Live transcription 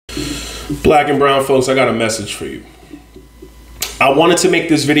Black and brown folks, I got a message for you. I wanted to make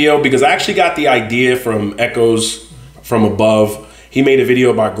this video because I actually got the idea from Echoes from Above. He made a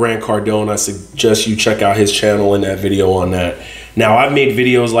video about Grant Cardone. I suggest you check out his channel and that video on that. Now, I've made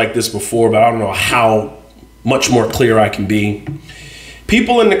videos like this before, but I don't know how much more clear I can be.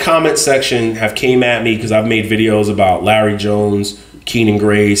 People in the comment section have came at me because I've made videos about Larry Jones, Keenan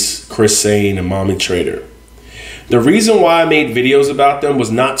Grace, Chris Sane, and Mommy Trader. The reason why I made videos about them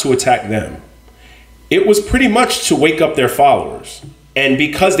was not to attack them. It was pretty much to wake up their followers, and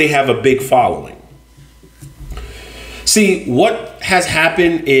because they have a big following. See, what has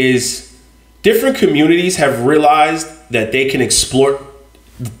happened is different communities have realized that they can exploit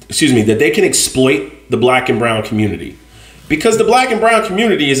the black and brown community. Because the black and brown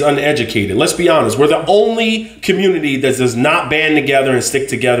community is uneducated. Let's be honest. We're the only community that does not band together and stick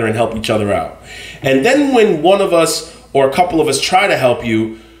together and help each other out. And then when one of us or a couple of us try to help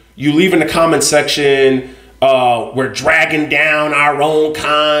you, you leave in the comment section, we're dragging down our own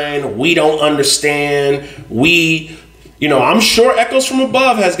kind. We don't understand. I'm sure Echoes from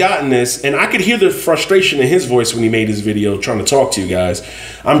Above has gotten this, and I could hear the frustration in his voice when he made his video trying to talk to you guys.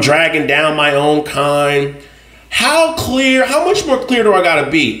 I'm dragging down my own kind. How much more clear do I gotta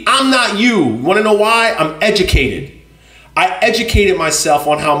be? I'm not you. Want to know why? I'm educated. I educated myself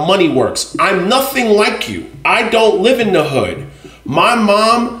on how money works. I'm nothing like you. I don't live in the hood. My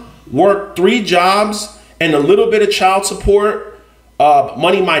mom worked 3 jobs and a little bit of child support,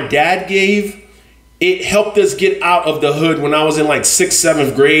 money my dad gave. It helped us get out of the hood when I was in like 6th,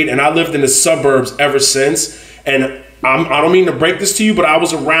 7th grade, and I lived in the suburbs ever since. And I don't mean to break this to you, but I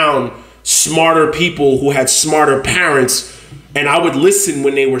was around smarter people who had smarter parents, and I would listen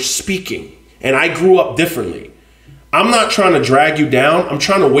when they were speaking, and I grew up differently. I'm not trying to drag you down. I'm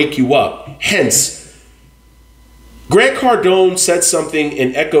trying to wake you up. Hence, Grant Cardone said something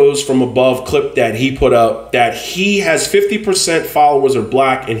in Echoes from Above clip that he put up that he has 50% followers are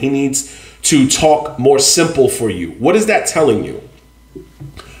black and he needs to talk more simple for you. What is that telling you?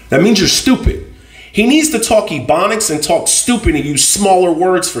 That means you're stupid. He needs to talk Ebonics and talk stupid and use smaller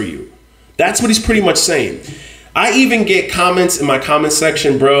words for you. That's what he's pretty much saying. I even get comments in my comment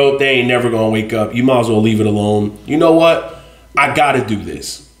section, bro, they ain't never gonna wake up. You might as well leave it alone. You know what? I gotta do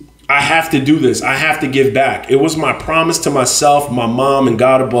this. I have to do this. I have to give back. It was my promise to myself, my mom, and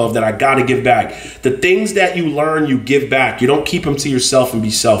God above that I gotta give back. The things that you learn, you give back. You don't keep them to yourself and be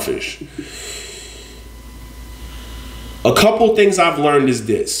selfish. A couple things I've learned is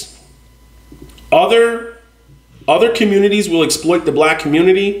this. Other communities will exploit the black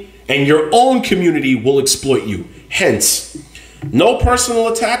community, and your own community will exploit you. Hence, no personal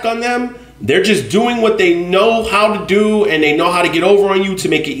attack on them. They're just doing what they know how to do, and they know how to get over on you to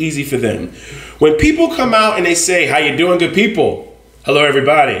make it easy for them. When people come out and they say, how you doing, good people? Hello,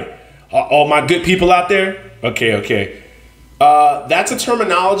 everybody. All my good people out there? Okay. That's a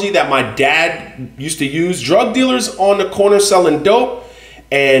terminology that my dad used to use. Drug dealers on the corner selling dope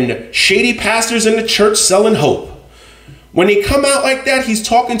and shady pastors in the church selling hope. When he come out like that, he's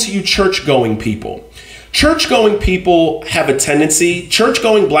talking to you church-going people. Church-going people have a tendency,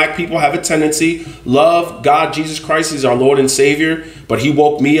 church-going black people have a tendency, love God, Jesus Christ is our Lord and Savior, but he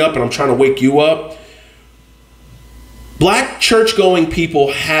woke me up and I'm trying to wake you up. Black church-going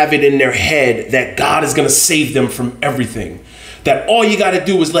people have it in their head that God is going to save them from everything. That all you got to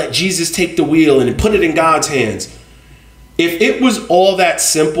do is let Jesus take the wheel and put it in God's hands. If it was all that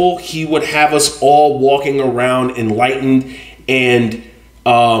simple, he would have us all walking around enlightened and,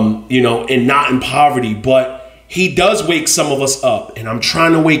 and not in poverty. But he does wake some of us up, and I'm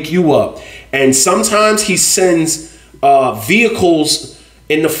trying to wake you up. And sometimes he sends vehicles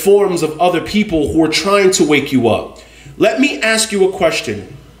in the forms of other people who are trying to wake you up. Let me ask you a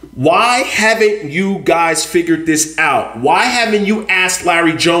question. Why haven't you guys figured this out? Why haven't you asked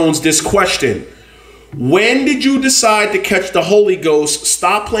Larry Jones this question? When did you decide to catch the Holy Ghost,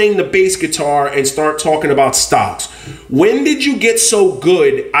 stop playing the bass guitar, and start talking about stocks? When did you get so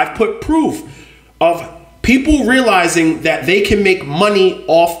good? I've put proof of people realizing that they can make money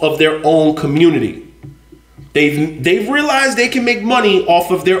off of their own community. They've realized they can make money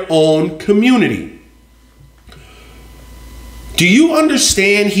off of their own community. Do you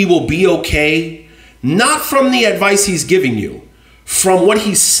understand he will be okay? Not from the advice he's giving you, from what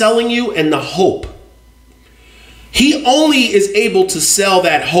he's selling you and the hope. He only is able to sell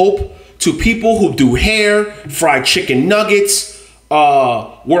that hope to people who do hair, fried chicken nuggets,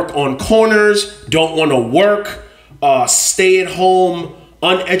 work on corners, don't want to work, stay at home,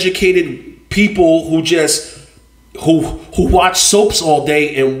 uneducated people who who watch soaps all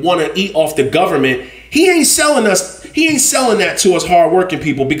day and want to eat off the government. He ain't selling us. he ain't selling that to us hardworking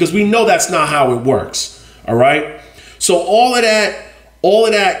people, because we know that's not how it works. All right. So all of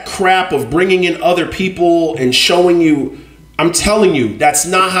that crap of bringing in other people and showing you, I'm telling you, that's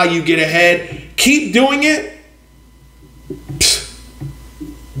not how you get ahead. Keep doing it.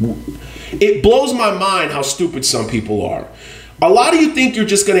 It blows my mind how stupid some people are. A lot of you think you're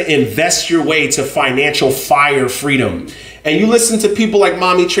just going to invest your way to financial fire freedom. And you listen to people like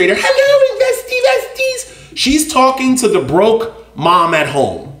Mommy Trader. Hello, investies. She's talking to the broke mom at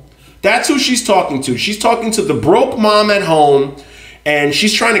home. That's who she's talking to. She's talking to the broke mom at home, and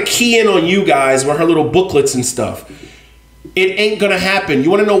she's trying to key in on you guys with her little booklets and stuff. It ain't going to happen. You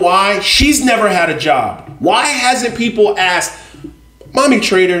want to know why? She's never had a job. Why hasn't people asked, Mommy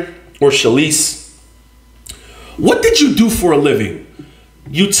Trader or Shalise, what did you do for a living?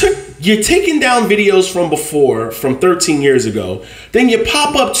 You're taking down videos from before, from 13 years ago. Then you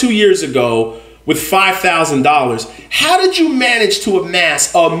pop up 2 years ago with $5,000. How did you manage to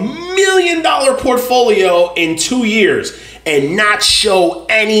amass $1 million portfolio in 2 years and not show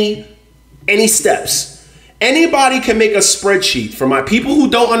any steps? Anybody can make a spreadsheet. For my people who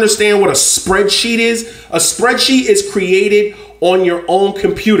don't understand what a spreadsheet is created on your own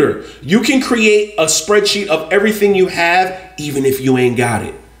computer. You can create a spreadsheet of everything you have, even if you ain't got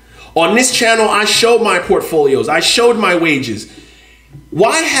it. On this channel, I showed my portfolios. I showed my wages.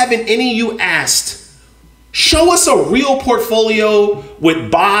 Why haven't any of you asked, show us a real portfolio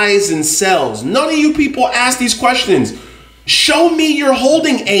with buys and sells? None of you people ask these questions. Show me you're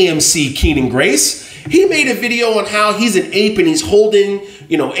holding AMC, Keenan Grace. He made a video on how he's an ape and he's holding,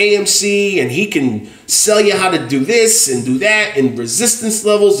 AMC, and he can sell you how to do this and do that and resistance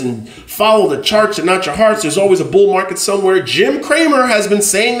levels and follow the charts and not your hearts. There's always a bull market somewhere. Jim Cramer has been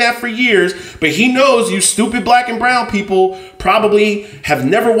saying that for years, but he knows you stupid black and brown people probably have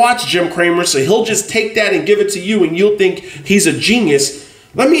never watched Jim Cramer, so he'll just take that and give it to you and you'll think he's a genius.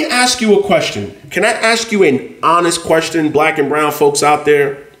 Let me ask you a question. Can I ask you an honest question, black and brown folks out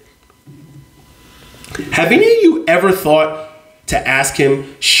there? Have any of you ever thought to ask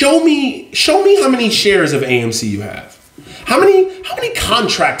him, show me how many shares of AMC you have? How many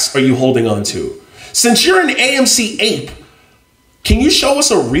contracts are you holding on to? Since you're an AMC ape, can you show us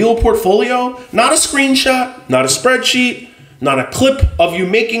a real portfolio? Not a screenshot, not a spreadsheet, not a clip of you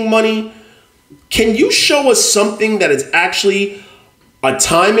making money. Can you show us something that is actually a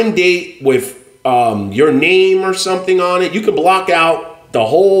time and date with your name or something on it? You could block out the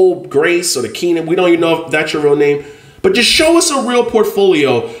whole Grace or the Keenan. We don't even know if that's your real name. But just show us a real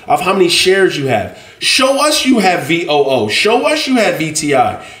portfolio of how many shares you have. Show us you have VOO. Show us you have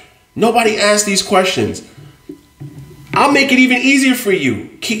VTI. Nobody asks these questions. I'll make it even easier for you.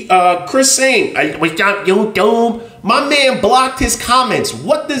 Chris saying, my man blocked his comments.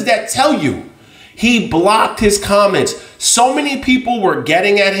 What does that tell you? He blocked his comments. So many people were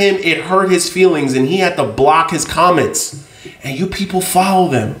getting at him, it hurt his feelings, and he had to block his comments. And you people follow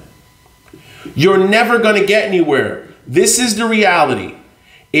them. You're never going to get anywhere. This is the reality.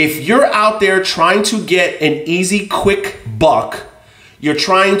 If you're out there trying to get an easy, quick buck, you're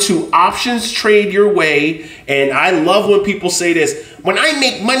trying to options trade your way. And I love when people say this, when I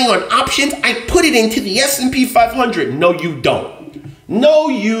make money on options, I put it into the S&P 500. No, you don't. No,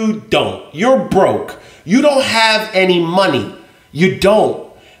 you don't. You're broke. You don't have any money. You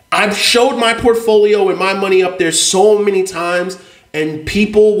don't. I've showed my portfolio and my money up there so many times, and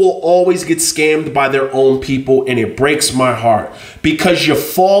people will always get scammed by their own people, and it breaks my heart because you're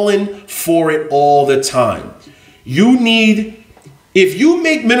falling for it all the time. If you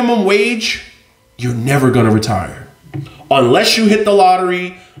make minimum wage, you're never going to retire. Unless you hit the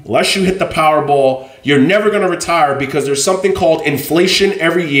lottery, unless you hit the Powerball, you're never going to retire because there's something called inflation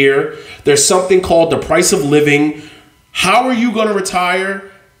every year. There's something called the price of living. How are you going to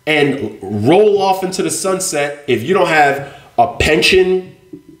retire and roll off into the sunset if you don't have a pension,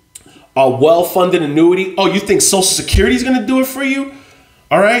 a well-funded annuity? Oh, you think Social Security is going to do it for you?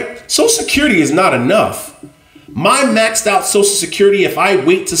 All right. Social Security is not enough. My maxed out Social Security, if I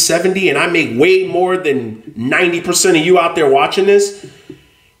wait to 70 and I make way more than 90% of you out there watching this,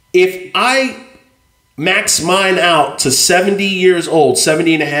 if I max mine out to 70 years old,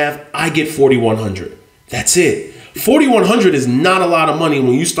 70 and a half, I get $4,100. That's it. $4,100 is not a lot of money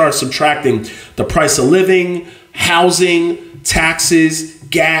when you start subtracting the price of living, housing, taxes,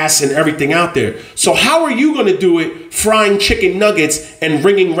 gas, and everything out there. So how are you going to do it frying chicken nuggets and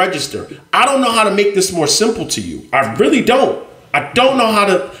ringing register? I don't know how to make this more simple to you. I really don't. I don't know how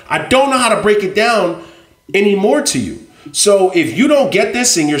to break it down anymore to you. So if you don't get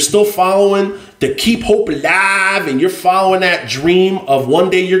this and you're still following to keep hope alive and you're following that dream of one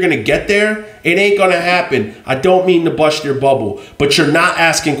day you're going to get there, it ain't going to happen. I don't mean to bust your bubble, but you're not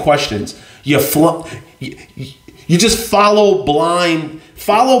asking questions. You just follow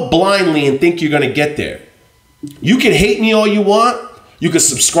blindly and think you're going to get there. You can hate me all you want. You can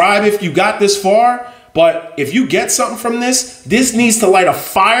subscribe if you got this far. But if you get something from this, this needs to light a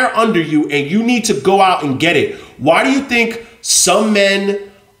fire under you and you need to go out and get it. Why do you think some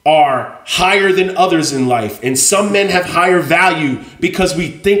men are higher than others in life and some men have higher value? Because we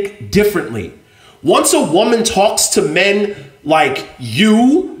think differently. Once a woman talks to men like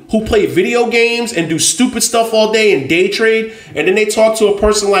you who play video games and do stupid stuff all day and day trade, and then they talk to a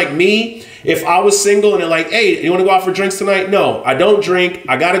person like me, if I was single and they're like, hey, you want to go out for drinks tonight? No, I don't drink.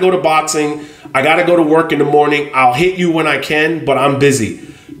 I got to go to boxing. I got to go to work in the morning. I'll hit you when I can, but I'm busy.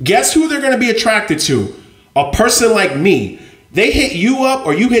 Guess who they're going to be attracted to? A person like me. They hit you up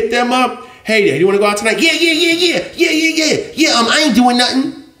or you hit them up. Hey, you want to go out tonight? Yeah. I ain't doing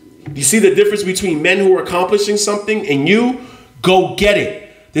nothing. You see the difference between men who are accomplishing something and you? Go get it.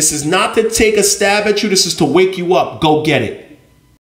 This is not to take a stab at you. This is to wake you up. Go get it.